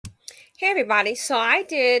Hey everybody, so I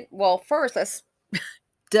did, well, first let's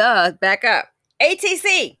back up.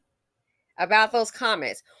 ATC about those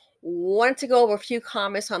comments. Wanted to go over a few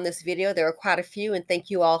comments on this video. There were quite a few, and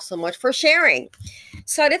thank you all so much for sharing.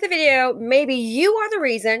 So I did the video, maybe you are the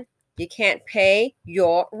reason you can't pay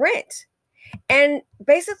your rent. And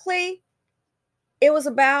basically, it was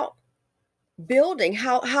about building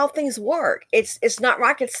how things work. It's not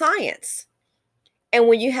rocket science. And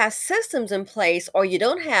when you have systems in place or you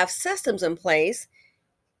don't have systems in place,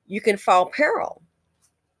 you can fall peril.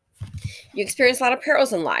 You experience a lot of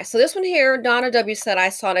perils in life. So this one here, Donna W. said, I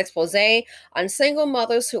saw an expose on single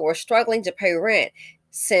mothers who were struggling to pay rent.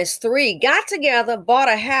 Since 3 got together, bought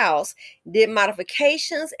a house, did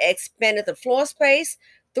modifications, expanded the floor space,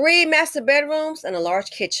 3 master bedrooms, and a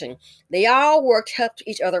large kitchen. They all worked, helped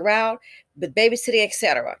each other out, with babysitting,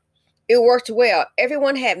 etc. It worked well.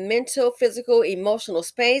 Everyone had mental, physical, emotional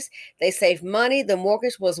space. They saved money. The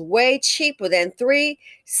mortgage was way cheaper than 3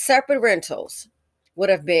 separate rentals would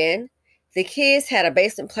have been. The kids had a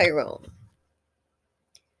basement playroom.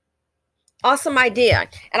 Awesome idea.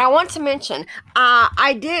 And I want to mention,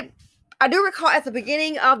 I do recall at the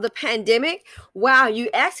beginning of the pandemic, wow, you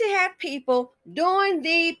actually had people during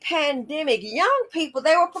the pandemic, young people,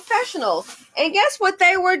 they were professionals. And guess what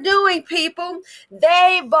they were doing, people?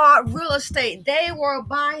 They bought real estate. They were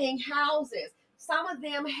buying houses. Some of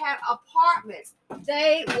them had apartments.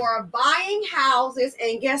 They were buying houses,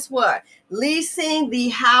 and guess what? Leasing the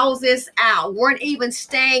houses out. Weren't even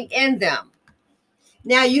staying in them.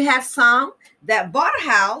 Now you have some that bought a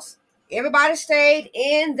house. Everybody stayed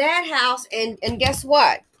in that house, and guess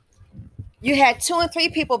what? You had 2 and 3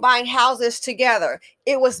 people buying houses together.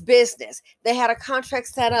 It was business. They had a contract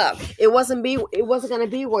set up. It wasn't going to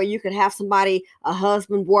be where you could have somebody, a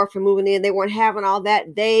husband, boyfriend moving in. They weren't having all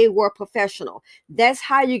that. They were professional. That's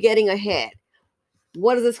how you're getting ahead.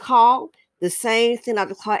 What is this called? The same thing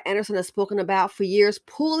Dr. Claude Anderson has spoken about for years,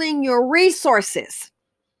 pooling your resources.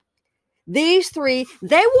 These 3,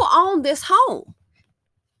 they will own this home.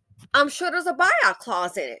 I'm sure there's a buyout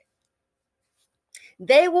clause in it.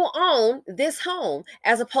 They will own this home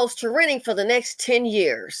as opposed to renting for the next 10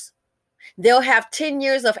 years. They'll have 10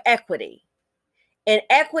 years of equity. And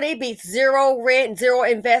equity beats 0 rent, 0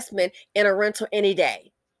 investment in a rental any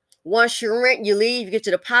day. Once you rent, you leave, you get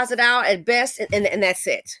your deposit out at best, and that's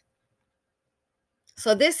it.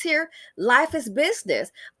 So this here, life is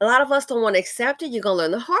business. A lot of us don't want to accept it. You're going to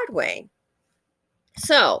learn the hard way.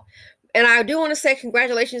 So, and I do want to say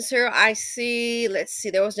congratulations here. I see, let's see,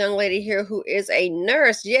 there was a young lady here who is a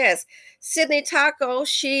nurse. Yes, Sydney Taco.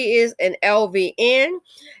 She is an LVN.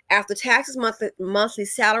 After taxes, monthly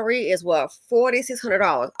salary is what,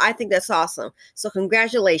 $4,600. I think that's awesome. So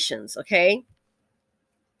congratulations, okay?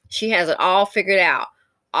 She has it all figured out.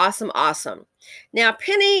 Awesome, awesome. Now,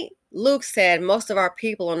 Penny Luke said most of our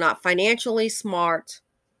people are not financially smart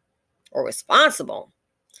or responsible.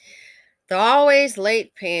 They're always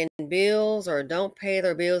late paying bills or don't pay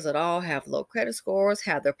their bills at all, have low credit scores,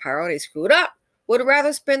 have their priorities screwed up, would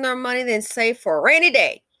rather spend their money than save for a rainy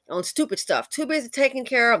day on stupid stuff. Too busy taking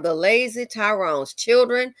care of the lazy Tyrone's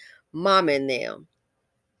children, mom and them.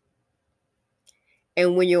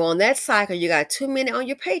 And when you're on that cycle, you got too many on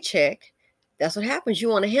your paycheck. That's what happens.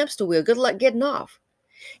 You're on a hamster wheel. Good luck getting off.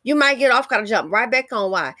 You might get off, got to jump right back on.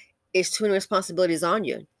 Why? It's too many responsibilities on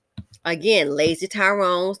you. Again, lazy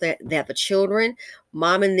Tyrones, they have the children,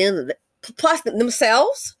 mom and them, plus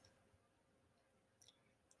themselves.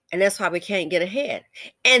 And that's why we can't get ahead.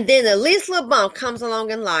 And then the least little bump comes along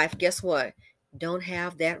in life. Guess what? Don't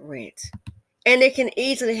have that rent. And it can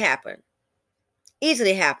easily happen.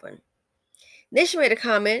 Easily happen. Then she made a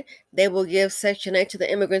comment, they will give Section 8 to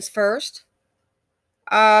the immigrants first.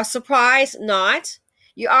 Surprise, not.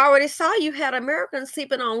 You already saw you had Americans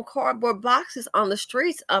sleeping on cardboard boxes on the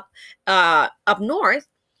streets up north.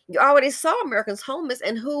 You already saw Americans homeless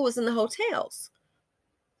and who was in the hotels.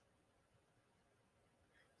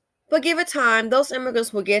 But give it time. Those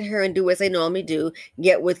immigrants will get here and do as they normally do,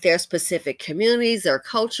 get with their specific communities, their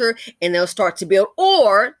culture, and they'll start to build.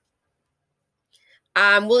 Or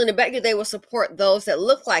I'm willing to bet you they will support those that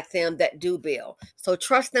look like them that do build. So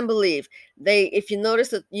trust and believe. If you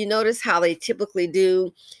notice how they typically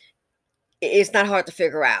do, it's not hard to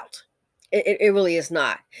figure out. It really is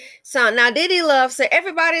not. So now Diddy Love said,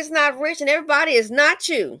 everybody is not rich and everybody is not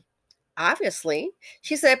you. Obviously.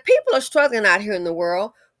 She said, people are struggling out here in the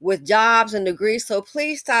world with jobs and degrees, so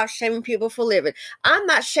please stop shaming people for living. I'm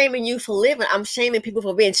not shaming you for living. I'm shaming people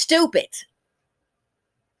for being stupid.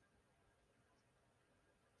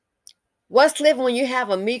 What's living when you have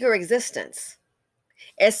a meager existence?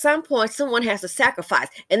 At some point, someone has to sacrifice.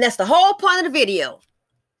 And that's the whole point of the video.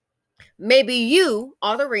 Maybe you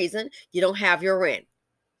are the reason you don't have your rent.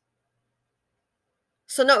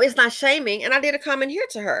 So no, it's not shaming. And I did a comment here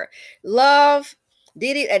to her. Love,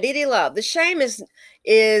 Didi Love. The shame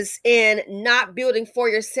is in not building for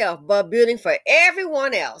yourself, but building for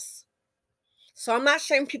everyone else. So I'm not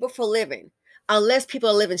shaming people for living, unless people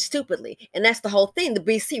are living stupidly. And that's the whole thing. The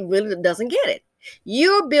BC really doesn't get it.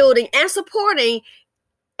 You're building and supporting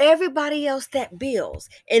everybody else that builds.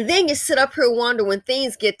 And then you sit up here and wonder when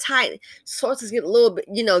things get tight, sources get a little bit,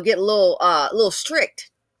 get a little strict.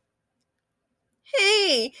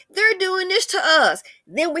 Hey, they're doing this to us.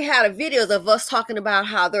 Then we had videos of us talking about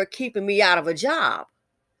how they're keeping me out of a job.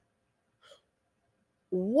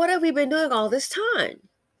 What have we been doing all this time?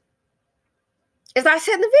 As I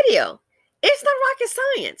said in the video, it's not rocket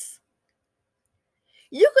science.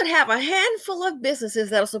 You could have a handful of businesses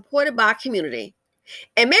that are supported by a community,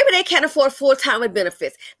 and maybe they can't afford full-time with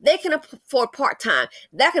benefits. They can afford part-time.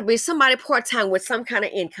 That could be somebody part-time with some kind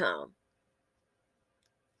of income.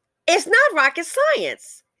 It's not rocket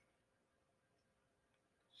science.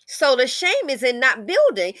 So the shame is in not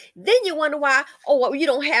building. Then you wonder why, you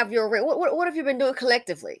don't have your rent. What have you been doing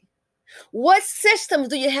collectively? What systems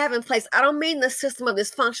do you have in place? I don't mean the system of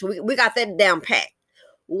dysfunction. We got that down pat.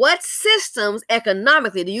 What systems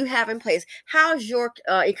economically do you have in place? How's your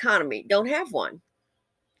economy? Don't have one.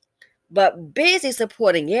 But busy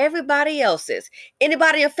supporting everybody else's.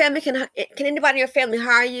 Anybody in your family can anybody in your family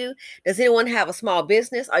hire you? Does anyone have a small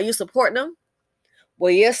business? Are you supporting them?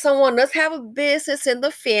 Well, yes, someone does have a business in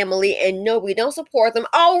the family, and no, we don't support them.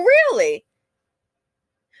 Oh, really?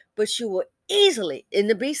 But you will easily, in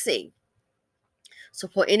the BC,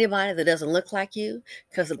 support anybody that doesn't look like you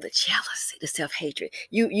because of the jealousy, the self-hatred.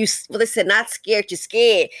 They said not scared, you're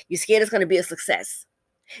scared. You're scared it's going to be a success.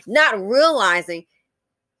 Not realizing,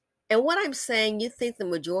 and what I'm saying, you think the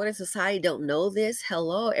majority of society don't know this?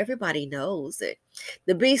 Hello, everybody knows it.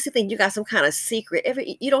 The BC think you got some kind of secret.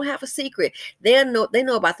 You don't have a secret. They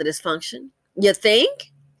know about the dysfunction. You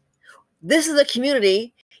think? This is a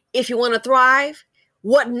community, if you want to thrive,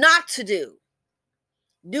 what not to do.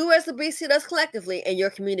 Do as the BC does collectively, and your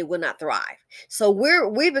community will not thrive. So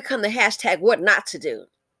we become the hashtag what not to do.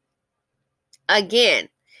 Again,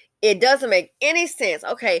 it doesn't make any sense.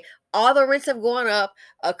 Okay, all the rents have gone up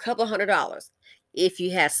a couple $100. If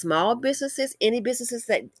you had small businesses, any businesses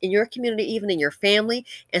that in your community, even in your family,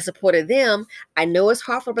 and supported them, I know it's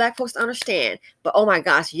hard for Black folks to understand, but oh my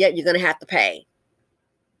gosh, yet you're going to have to pay.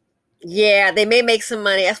 Yeah, they may make some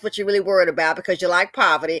money. That's what you're really worried about because you like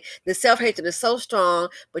poverty. The self-hatred is so strong,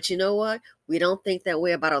 but you know what? We don't think that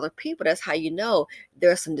way about other people. That's how you know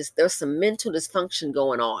there's some mental dysfunction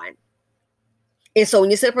going on. And so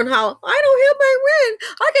when you sit up and holler, I don't have my rent,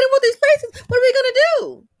 I can't afford these places, what are we going to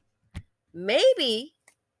do? Maybe,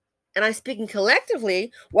 and I'm speaking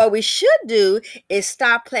collectively, what we should do is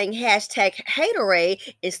stop playing hashtag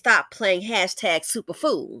haterade and stop playing hashtag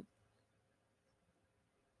superfool.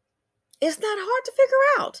 It's not hard to figure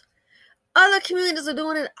out. Other communities are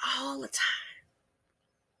doing it all the time.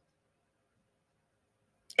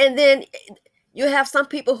 And then you have some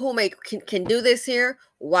people who can do this here.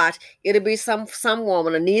 Watch. It'll be some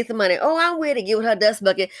woman that needs the money. Oh, I'm ready to give her dust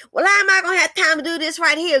bucket. Well, I'm not going to have time to do this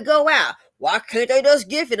right here. Go out. Why can't they just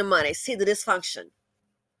give you the money? See the dysfunction.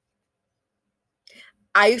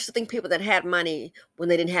 I used to think people that had money when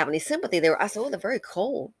they didn't have any sympathy, I said, they're very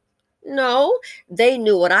cold. No, they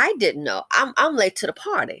knew what I didn't know. I'm late to the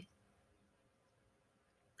party.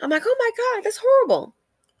 I'm like, oh my God, that's horrible.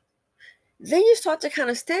 Then you start to kind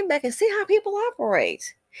of stand back and see how people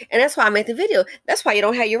operate. And that's why I made the video. That's why you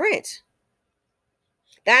don't have your rent.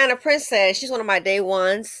 Diana Prince says, she's one of my day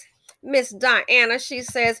ones. Miss Diana, she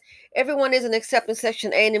says, everyone isn't accepting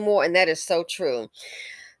Section 8 anymore, and that is so true.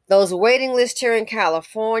 Those waiting lists here in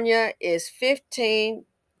California is 15,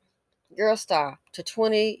 girl stop, to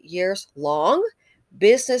 20 years long.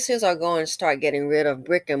 Businesses are going to start getting rid of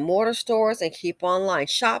brick and mortar stores and keep online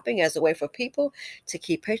shopping as a way for people to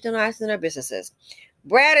keep patronizing their businesses.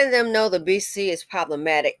 Brad and them know the BC is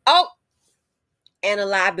problematic. Oh, and a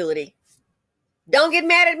liability. Don't get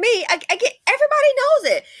mad at me. I get, everybody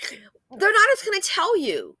knows it. They're not just going to tell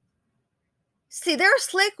you. See, they're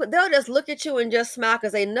slick. They'll just look at you and just smile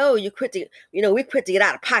because they know we quit to get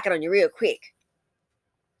out of pocket on you real quick.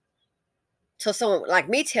 So someone like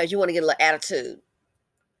me tells you want to get a little attitude.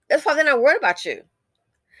 That's why they're not worried about you.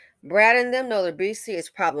 Brad and them know the BC is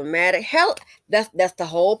problematic. Hell, that's the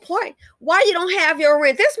whole point. Why you don't have your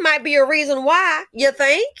rent? This might be a reason why, you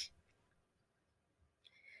think?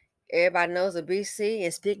 Everybody knows the BC,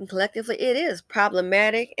 and speaking collectively, it is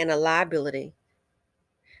problematic and a liability.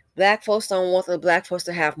 Black folks don't want the Black folks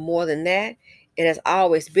to have more than that. It has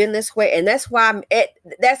always been this way, and that's why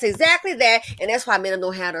that's exactly that, and that's why men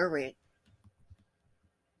don't have their rent.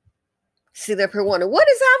 See, they're wondering, what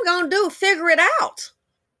is I'm gonna do? Figure it out.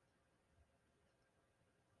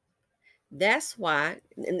 That's why,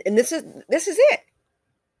 and this is it.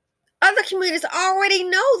 Other communities already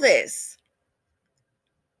know this.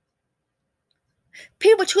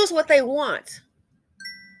 People choose what they want.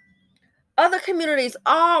 Other communities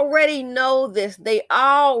already know this. They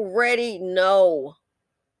already know.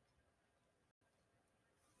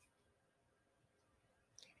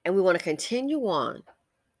 And we want to continue on.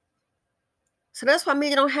 So that's why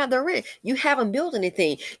many don't have their rent. You haven't built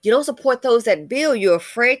anything. You don't support those that build. You're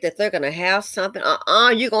afraid that they're going to have something.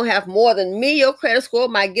 You're going to have more than me. Your credit score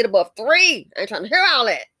might get above 3. I ain't trying to hear all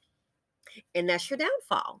that. And that's your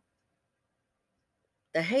downfall.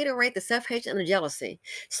 The hater rate, the self-hatred, and the jealousy.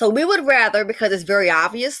 So we would rather, because it's very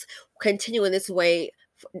obvious, continue in this way,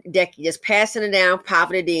 just passing it down,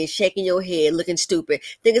 popping it in, shaking your head, looking stupid,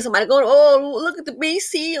 thinking somebody going, oh, look at the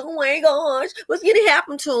BC, oh my gosh, what's going to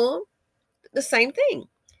happen to them? The same thing.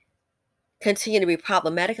 Continue to be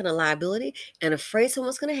problematic and a liability and afraid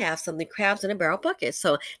someone's going to have something, crabs in a barrel bucket.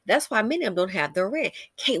 So that's why many of them don't have their rent.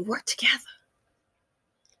 Can't work together.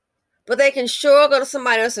 But they can sure go to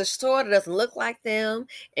somebody else's store that doesn't look like them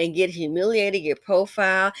and get humiliated, get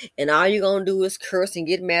profiled, and all you're going to do is curse and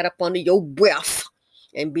get mad up under your breath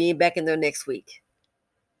and being back in there next week.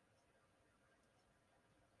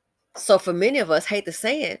 So for many of us, hate to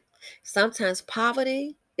say it, sometimes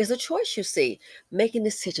poverty is a choice you see. Making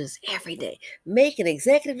decisions every day. Make an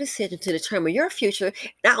executive decision to determine your future,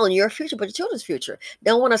 not only your future, but your children's future.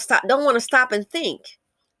 Don't want to stop and think.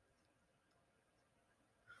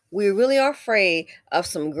 We really are afraid of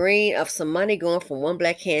some money going from one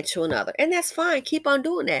black hand to another. And that's fine. Keep on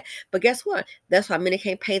doing that. But guess what? That's why many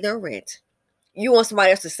can't pay their rent. You want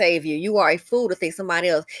somebody else to save you. You are a fool to think somebody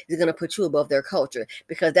else is going to put you above their culture,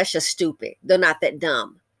 because that's just stupid. They're not that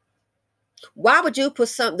dumb. Why would you put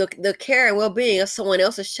the care and well-being of someone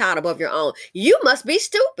else's child above your own? You must be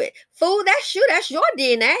stupid. Fool, that's you. That's your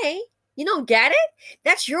DNA. You don't get it?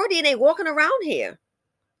 That's your DNA walking around here.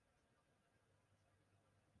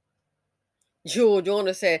 Jewel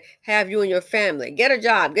Joyner said, have you and your family. Get a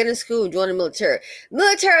job, get in school, join the military.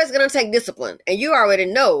 Military is going to take discipline. And you already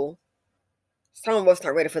know some of us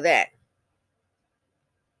not ready for that.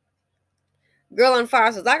 Girl on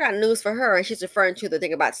Fire says, I got news for her. And she's referring to the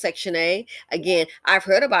thing about Section A. Again, I've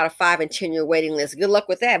heard about a 5 and 10 year waiting list. Good luck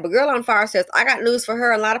with that. But Girl on Fire says, I got news for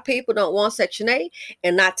her. A lot of people don't want Section A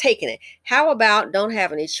and not taking it. How about don't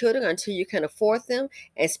have any children until you can afford them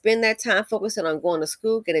and spend that time focusing on going to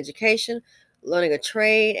school, get education, learning a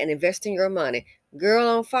trade, and investing your money. Girl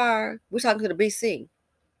on Fire, we're talking to the BC.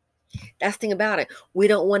 That's the thing about it. We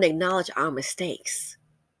don't want to acknowledge our mistakes.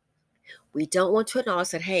 We don't want to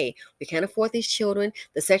acknowledge that, hey, we can't afford these children.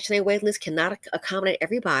 The Section A wait list cannot accommodate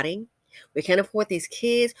everybody. We can't afford these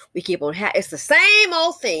kids. We keep on it's the same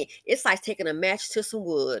old thing. It's like taking a match to some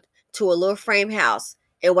wood, to a little frame house,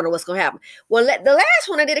 and wonder what's going to happen. Well, the last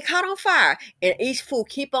one I did, it caught on fire. And each fool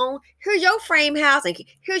keep on, here's your frame house, and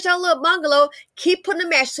here's your little bungalow. Keep putting the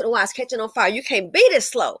match to the wire. It's catching on fire. You can't beat it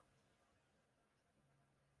slow.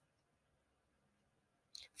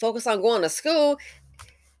 Focus on going to school.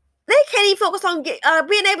 They can't even focus on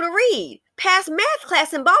being able to read. Pass math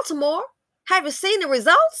class in Baltimore. Have you seen the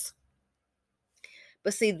results?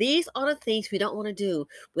 But see, these are the things we don't want to do.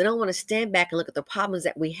 We don't want to stand back and look at the problems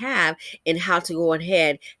that we have and how to go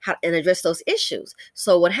ahead and address those issues.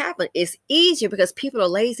 So what happened is easier, because people are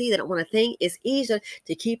lazy. They don't want to think. It's easier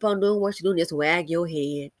to keep on doing what you're doing. Just wag your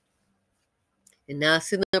head. And now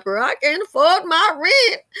sitting up here, I can't afford my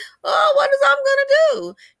rent. Oh, what is I'm going to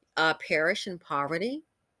do? Perish in poverty.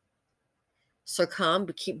 Succumb,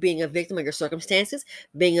 to keep being a victim of your circumstances,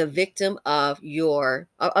 being a victim of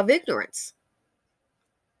ignorance.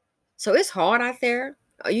 So it's hard out there.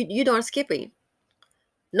 You darn skipping.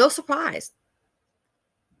 No surprise.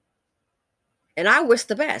 And I wish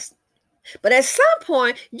the best. But at some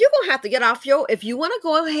point, you're going to have to get off if you want to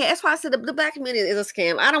go ahead. That's why I said the black community is a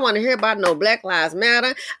scam. I don't want to hear about no Black Lives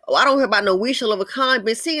Matter. I don't hear about no We Shall Overcome.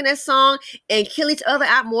 Been singing that song and kill each other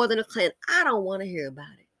out more than a Klan. I don't want to hear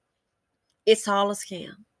about it. It's all a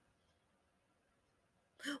scam.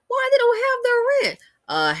 Why they don't have their rent?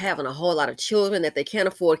 Having a whole lot of children that they can't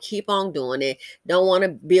afford, keep on doing it. Don't want to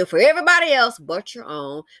build for everybody else but your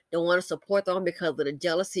own. Don't want to support them because of the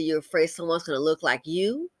jealousy. You're afraid someone's going to look like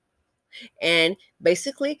you. And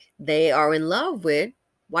basically, they are in love with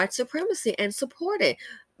white supremacy and support it.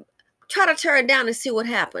 Try to tear it down and see what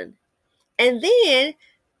happened. And then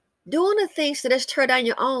Doing the things to just tear down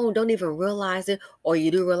your own, don't even realize it, or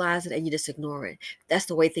you do realize it and you just ignore it. That's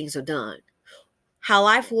the way things are done. How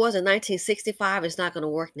life was in 1965 is not going to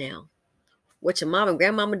work now. What your mom and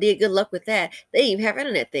grandmama did, good luck with that. They didn't even have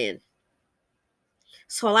internet then.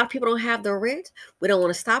 So a lot of people don't have the rent. We don't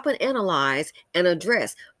want to stop and analyze and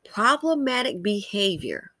address problematic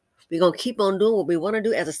behavior. We're going to keep on doing what we want to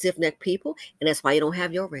do as a stiff-necked people, and that's why you don't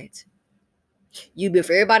have your rent. You be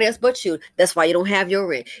for everybody else but you. That's why you don't have your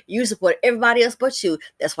rent. You support everybody else but you.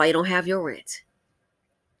 That's why you don't have your rent.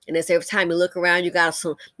 And that's every time you look around, you got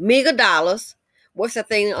some meager dollars. What's that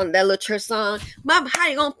thing on that little church song? Mama, how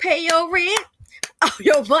you going to pay your rent? Oh,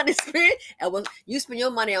 your money spent. And you spend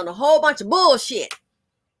your money on a whole bunch of bullshit.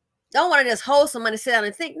 Don't want to just hold some money, sit down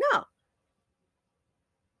and think. No.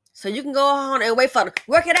 So you can go on and wait for the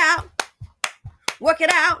work it out. Work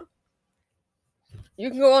it out. You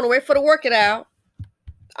can go on and wait for the work it out.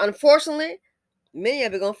 Unfortunately, many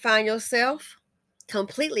of you are going to find yourself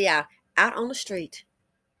completely out on the street.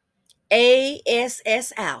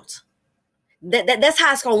 ASS out. That's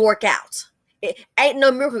how it's going to work out. It ain't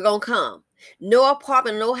no miracle going to come. No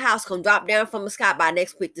apartment, no house going to drop down from the sky by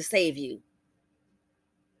next week to save you.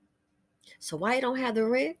 So why you don't have the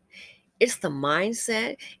rent? It's the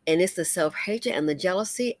mindset, and it's the self-hatred and the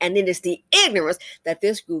jealousy, and then it's the ignorance that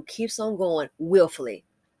this group keeps on going willfully.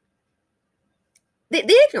 The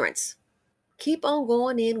ignorance. Keep on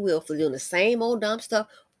going in willfully, doing the same old dumb stuff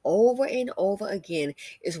over and over again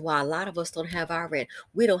is why a lot of us don't have our rent.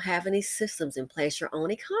 We don't have any systems in place, your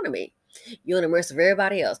own economy. You're in the midst of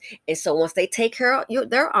everybody else. And so once they take care of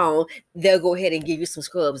their own, they'll go ahead and give you some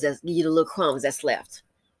scrubs, give you the little crumbs that's left.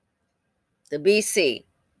 The BC,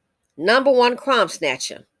 #1 crumb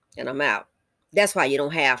snatcher. And I'm out. That's why you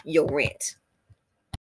don't have your rent.